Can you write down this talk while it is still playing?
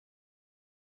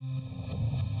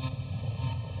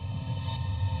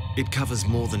It covers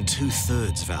more than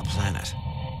 2/3 of our planet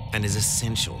and is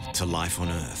essential to life on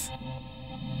Earth.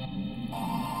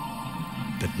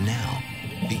 But now,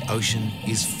 the ocean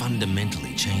is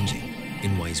fundamentally changing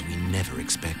in ways we never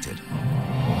expected.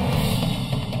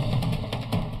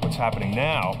 What's happening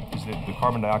now is that the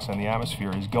carbon dioxide in the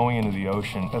atmosphere is going into the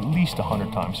ocean at least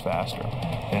 100 times faster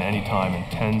than any time in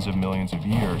tens of millions of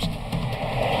years.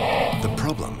 The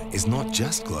problem is not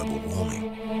just global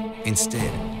warming.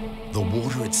 Instead, the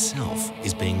water itself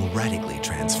is being radically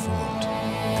transformed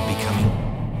and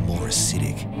becoming more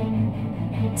acidic.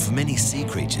 For many sea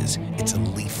creatures, it's a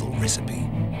lethal recipe.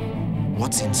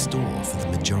 What's in store for the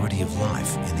majority of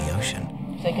life in the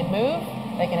ocean? They can move,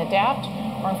 they can adapt,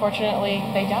 or unfortunately,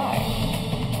 they die.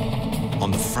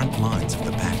 On the front lines of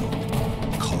the battle,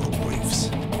 coral reefs.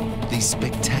 These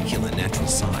spectacular natural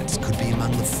sites could be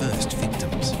among the first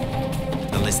victims,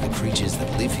 unless the creatures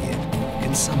that live here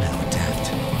can somehow adapt.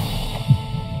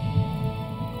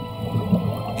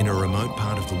 In a remote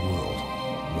part of the world,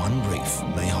 one reef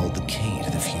may hold the key to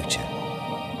the future.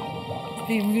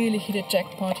 We really hit a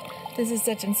jackpot. This is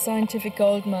such a scientific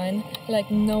gold mine,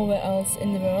 like nowhere else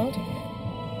in the world.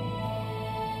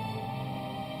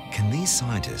 Can these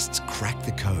scientists crack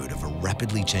the code of a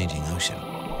rapidly changing ocean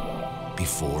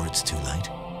before it's too late?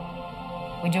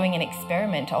 We're doing an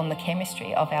experiment on the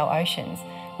chemistry of our oceans,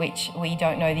 which we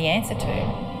don't know the answer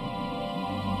to.